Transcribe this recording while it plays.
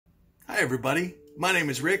Hi everybody, my name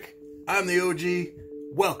is Rick, I'm the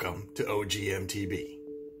OG, welcome to OGMTB.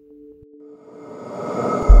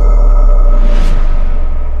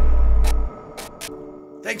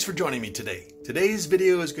 Thanks for joining me today. Today's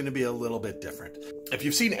video is going to be a little bit different. If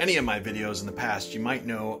you've seen any of my videos in the past, you might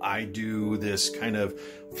know I do this kind of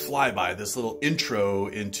flyby, this little intro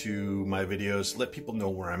into my videos, let people know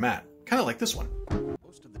where I'm at, kind of like this one.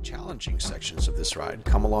 Most of the challenging sections of this ride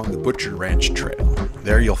come along the Butcher Ranch Trail.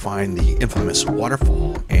 There you'll find the infamous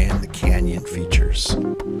waterfall and the canyon features.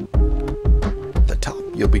 At the top,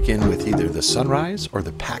 you'll begin with either the Sunrise or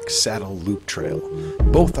the Pack Saddle Loop Trail.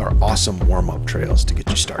 Both are awesome warm-up trails to get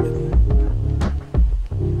you started.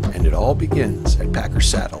 And it all begins at Packer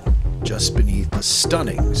Saddle, just beneath the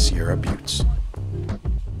stunning Sierra Buttes.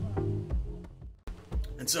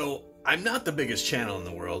 And so, I'm not the biggest channel in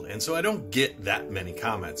the world, and so I don't get that many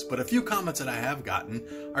comments, but a few comments that I have gotten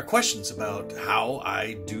are questions about how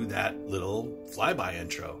I do that little flyby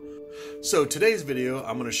intro. So today's video,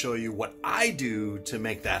 I'm going to show you what I do to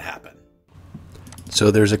make that happen. So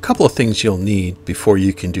there's a couple of things you'll need before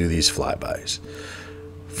you can do these flybys.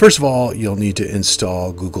 First of all, you'll need to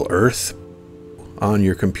install Google Earth on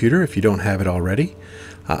your computer if you don't have it already.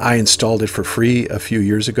 I installed it for free a few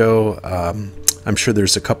years ago. I'm sure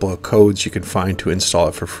there's a couple of codes you can find to install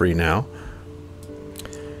it for free now.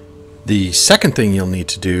 The second thing you'll need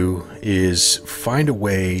to do is find a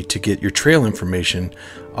way to get your trail information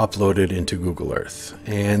uploaded into Google Earth.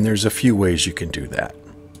 And there's a few ways you can do that.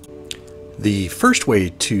 The first way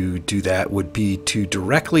to do that would be to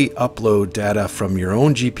directly upload data from your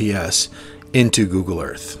own GPS into Google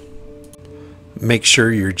Earth. Make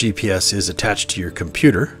sure your GPS is attached to your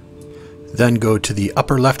computer. Then go to the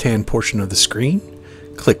upper left-hand portion of the screen,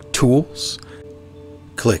 click Tools,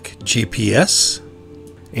 click GPS,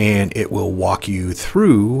 and it will walk you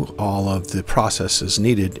through all of the processes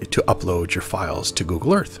needed to upload your files to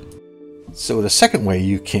Google Earth. So the second way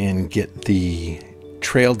you can get the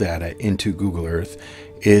trail data into Google Earth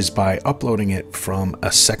is by uploading it from a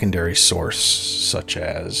secondary source, such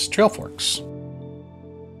as Trailforks.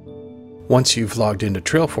 Once you've logged into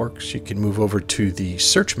Trailforks, you can move over to the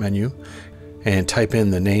search menu and type in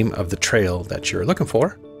the name of the trail that you're looking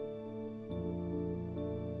for.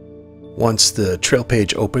 Once the trail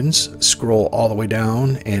page opens, scroll all the way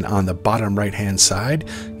down, and on the bottom right hand side,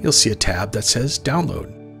 you'll see a tab that says Download.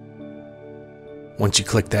 Once you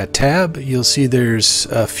click that tab, you'll see there's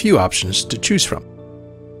a few options to choose from.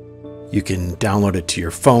 You can download it to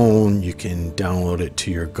your phone, you can download it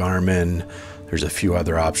to your Garmin. There's a few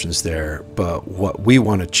other options there, but what we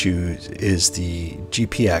want to choose is the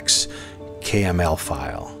GPX KML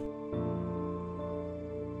file.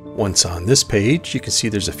 Once on this page, you can see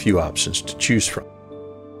there's a few options to choose from.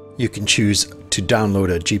 You can choose to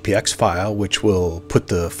download a GPX file, which will put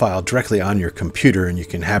the file directly on your computer and you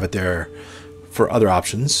can have it there for other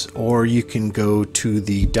options, or you can go to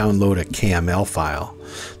the download a KML file.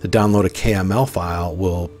 The download a KML file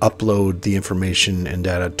will upload the information and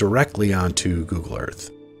data directly onto Google Earth.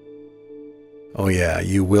 Oh yeah,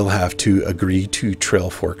 you will have to agree to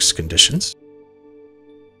Trailforks conditions.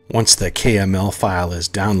 Once the KML file is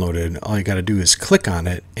downloaded, all you got to do is click on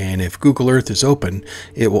it, and if Google Earth is open,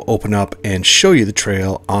 it will open up and show you the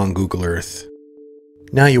trail on Google Earth.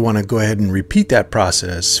 Now you want to go ahead and repeat that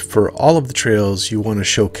process for all of the trails you want to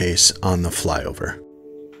showcase on the flyover.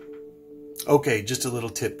 Okay, just a little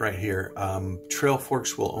tip right here.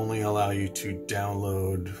 Trailforks will only allow you to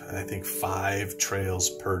download, I think, 5 trails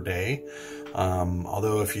per day.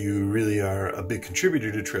 Although if you really are a big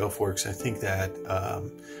contributor to Trailforks, I think that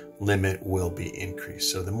limit will be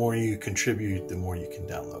increased. So the more you contribute, the more you can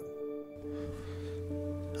download.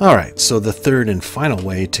 Alright, so the third and final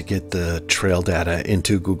way to get the trail data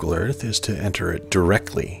into Google Earth is to enter it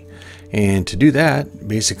directly. And to do that,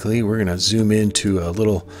 basically, we're going to zoom into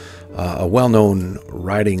a well-known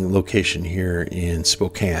riding location here in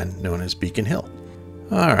Spokane, known as Beacon Hill.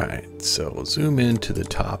 Alright, so we'll zoom into the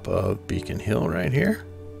top of Beacon Hill right here.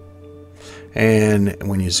 And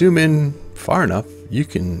when you zoom in far enough, you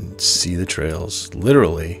can see the trails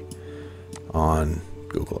literally on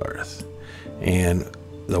Google Earth. And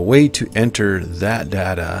the way to enter that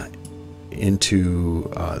data into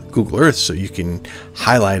Google Earth so you can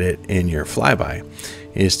highlight it in your flyby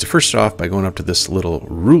is to first off by going up to this little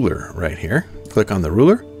ruler right here. Click on the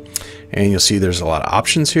ruler and you'll see there's a lot of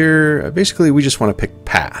options here. Basically, we just want to pick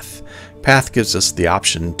path. Path gives us the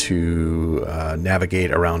option to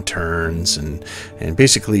navigate around turns and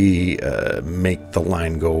basically make the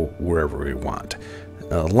line go wherever we want.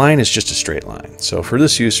 A line is just a straight line. So for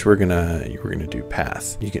this use, we're gonna do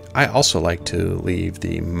path. I also like to leave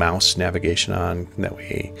the mouse navigation on. That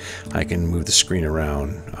way I can move the screen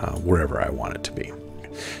around wherever I want it to be.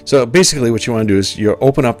 So basically what you want to do is you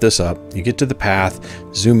open up this up, you get to the path,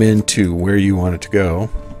 zoom in to where you want it to go.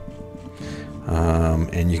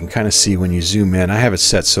 And you can kind of see when you zoom in, I have it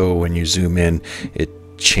set so when you zoom in, it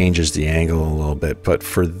changes the angle a little bit. But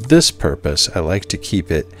for this purpose, I like to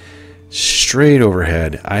keep it straight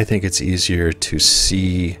overhead. I think it's easier to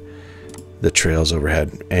see the trails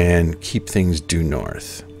overhead and keep things due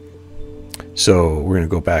north. So we're going to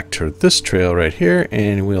go back to this trail right here,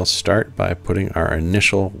 and we'll start by putting our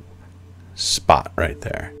initial spot right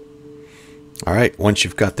there. All right, once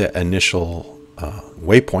you've got that initial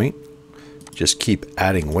waypoint, just keep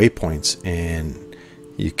adding waypoints, and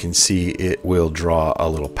you can see it will draw a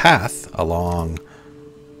little path along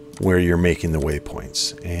where you're making the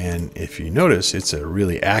waypoints. And if you notice, it's a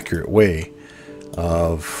really accurate way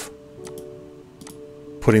of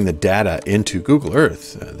putting the data into Google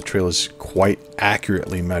Earth. The trail is quite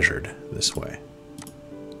accurately measured this way.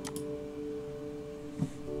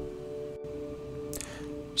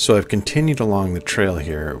 So I've continued along the trail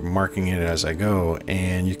here, marking it as I go,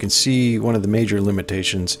 and you can see one of the major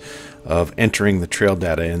limitations of entering the trail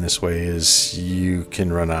data in this way is you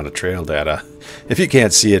can run out of trail data. If you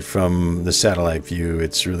can't see it from the satellite view,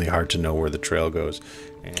 it's really hard to know where the trail goes.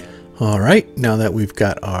 All right, now that we've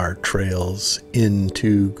got our trails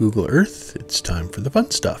into Google Earth, it's time for the fun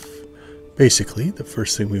stuff. Basically, the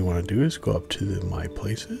first thing we want to do is go up to the My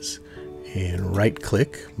Places and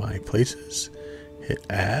right-click My Places. Hit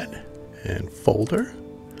add and folder,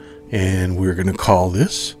 and we're going to call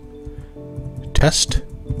this test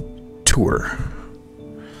tour,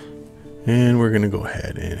 and we're going to go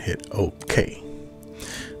ahead and hit OK.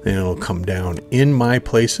 Then it'll come down in My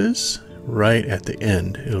Places right at the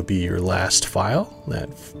end. It'll be your last file. That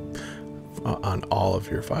on all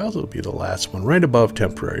of your files, it'll be the last one right above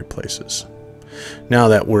temporary places. Now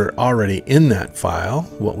that we're already in that file,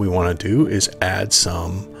 what we want to do is add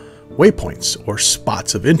some waypoints or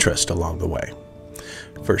spots of interest along the way.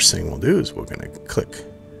 First thing we'll do is we're going to click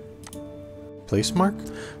place mark.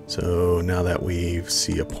 So now that we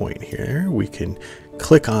see a point here, we can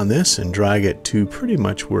click on this and drag it to pretty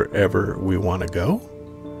much wherever we want to go.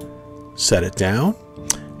 Set it down.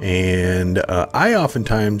 And I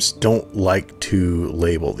oftentimes don't like to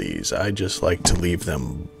label these. I just like to leave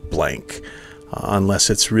them blank. Unless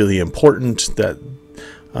it's really important that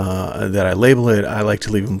I label it, I like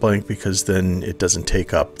to leave them blank because then it doesn't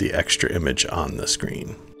take up the extra image on the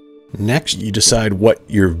screen. Next, you decide what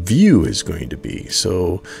your view is going to be.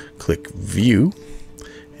 So click View,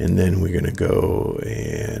 and then we're going to go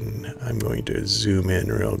and I'm going to zoom in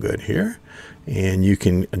real good here. And you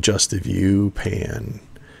can adjust the view, pan,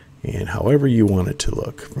 and however you want it to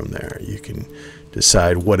look from there. You can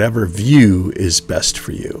decide whatever view is best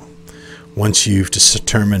for you. Once you've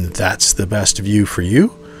determined that's the best view for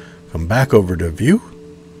you, come back over to View,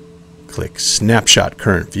 click Snapshot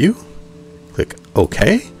Current View, click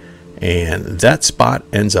OK, and that spot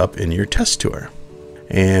ends up in your test tour.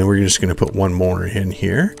 And we're just going to put one more in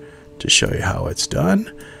here to show you how it's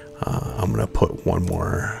done. I'm going to put one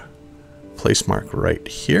more place mark right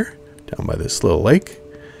here, down by this little lake,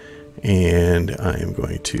 and I am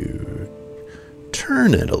going to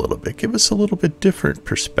turn it a little bit, give us a little bit different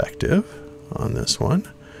perspective on this one,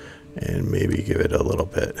 and maybe give it a little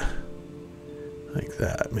bit like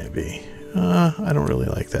that. Maybe I don't really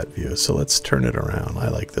like that view, so let's turn it around. I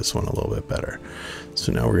like this one a little bit better.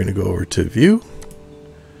 So now we're going to go over to View,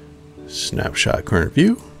 Snapshot Current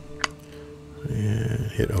View,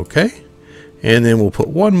 and hit OK. And then we'll put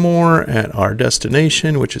one more at our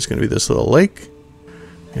destination, which is going to be this little lake.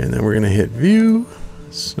 And then we're going to hit View,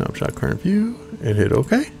 Snapshot Current View, and hit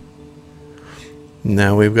OK.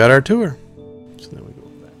 Now we've got our tour. So then we go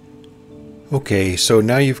back. Okay, so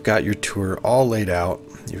now you've got your tour all laid out.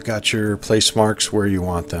 You've got your place marks where you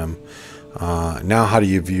want them. Now how do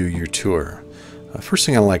you view your tour? First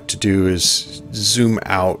thing I like to do is zoom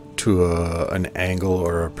out to an angle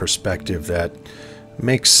or a perspective that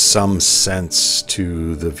makes some sense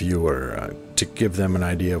to the viewer, to give them an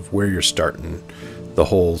idea of where you're starting the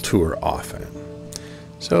whole tour off in.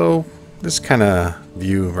 So this kind of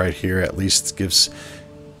view right here at least gives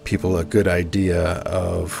people a good idea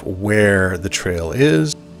of where the trail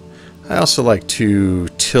is. I also like to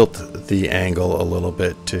tilt the angle a little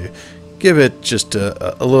bit to give it just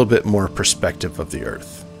a little bit more perspective of the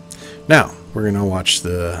Earth. Now we're going to watch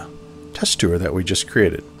the test tour that we just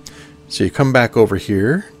created. So you come back over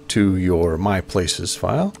here to your My Places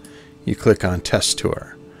file, you click on Test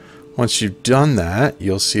Tour. Once you've done that,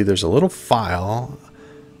 you'll see there's a little file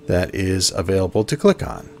that is available to click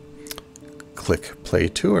on. Click Play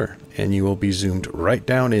Tour, and you will be zoomed right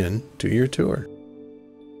down in to your tour.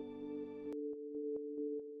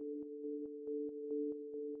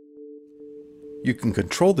 You can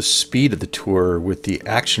control the speed of the tour with the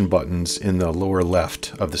action buttons in the lower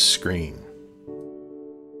left of the screen.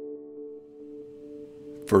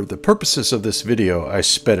 For the purposes of this video, I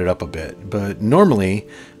sped it up a bit, but normally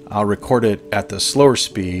I'll record it at the slower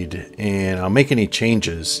speed and I'll make any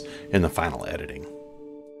changes in the final editing.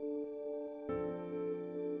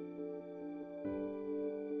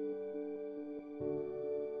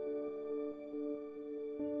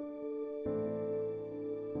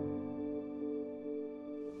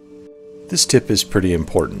 This tip is pretty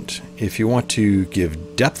important. If you want to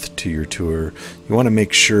give depth to your tour, you want to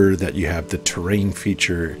make sure that you have the terrain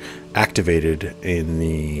feature activated in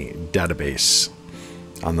the database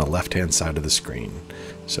on the left-hand side of the screen.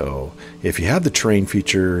 So if you have the terrain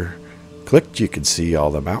feature clicked, you can see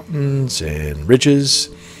all the mountains and ridges.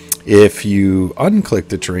 If you unclick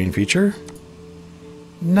the terrain feature,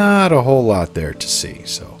 not a whole lot there to see.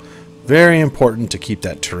 So very important to keep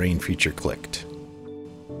that terrain feature clicked.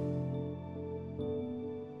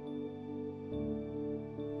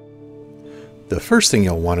 The first thing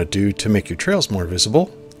you'll want to do to make your trails more visible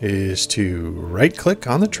is to right-click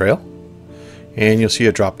on the trail, and you'll see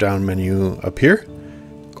a drop-down menu up here.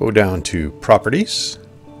 Go down to Properties,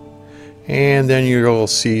 and then you'll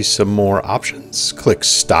see some more options. Click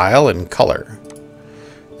Style and Color.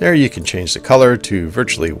 There you can change the color to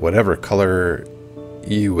virtually whatever color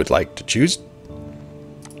you would like to choose.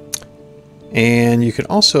 And you can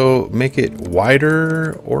also make it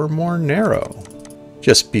wider or more narrow.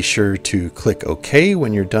 Just be sure to click OK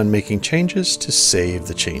when you're done making changes to save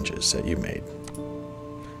the changes that you made.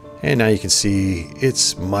 And now you can see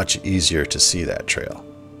it's much easier to see that trail.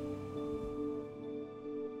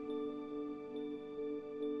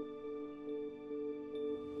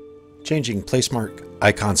 Changing placemark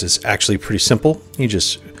icons is actually pretty simple. You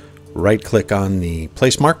just right-click on the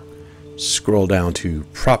placemark, scroll down to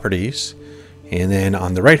Properties, and then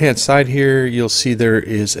on the right-hand side here, you'll see there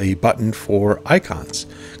is a button for icons.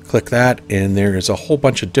 Click that, and there is a whole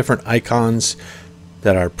bunch of different icons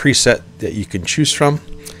that are preset that you can choose from.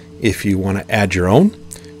 If you want to add your own,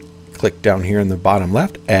 click down here in the bottom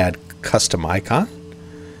left, Add Custom Icon.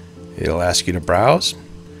 It'll ask you to browse.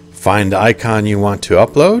 Find the icon you want to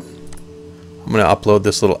upload. I'm going to upload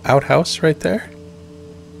this little outhouse right there.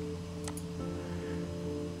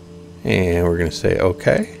 And we're going to say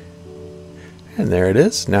OK. And there it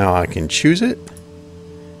is. Now I can choose it.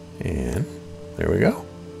 And there we go.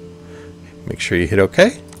 Make sure you hit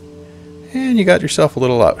OK. And you got yourself a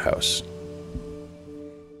little outhouse.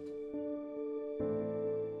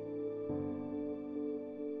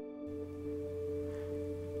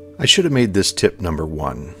 I should have made this tip number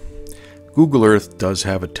 1. Google Earth does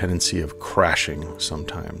have a tendency of crashing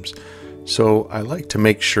sometimes. So I like to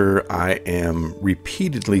make sure I am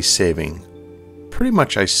repeatedly saving. Pretty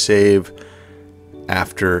much I save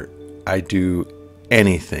after I do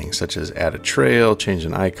anything, such as add a trail, change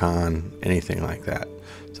an icon, anything like that.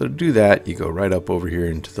 So to do that, you go right up over here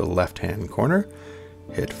into the left-hand corner,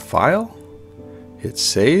 hit File, hit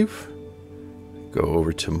Save, go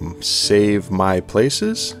over to Save My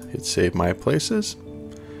Places, hit Save My Places,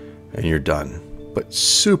 and you're done. But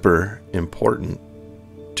super important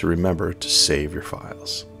to remember to save your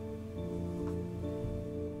files.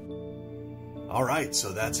 Alright,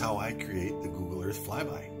 so that's how I create the Google Earth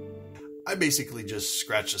flyby. I basically just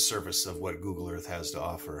scratched the surface of what Google Earth has to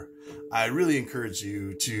offer. I really encourage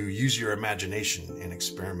you to use your imagination and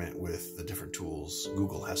experiment with the different tools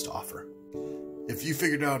Google has to offer. If you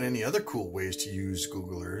figured out any other cool ways to use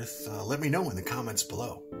Google Earth, let me know in the comments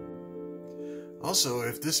below. Also,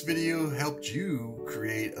 if this video helped you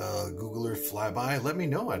create a Google Earth flyby, let me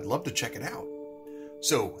know. I'd love to check it out.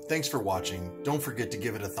 So, thanks for watching. Don't forget to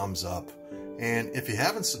give it a thumbs up. And if you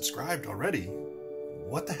haven't subscribed already,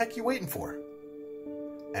 what the heck are you waiting for?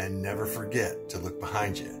 And never forget to look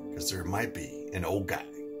behind you, because there might be an old guy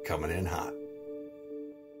coming in hot.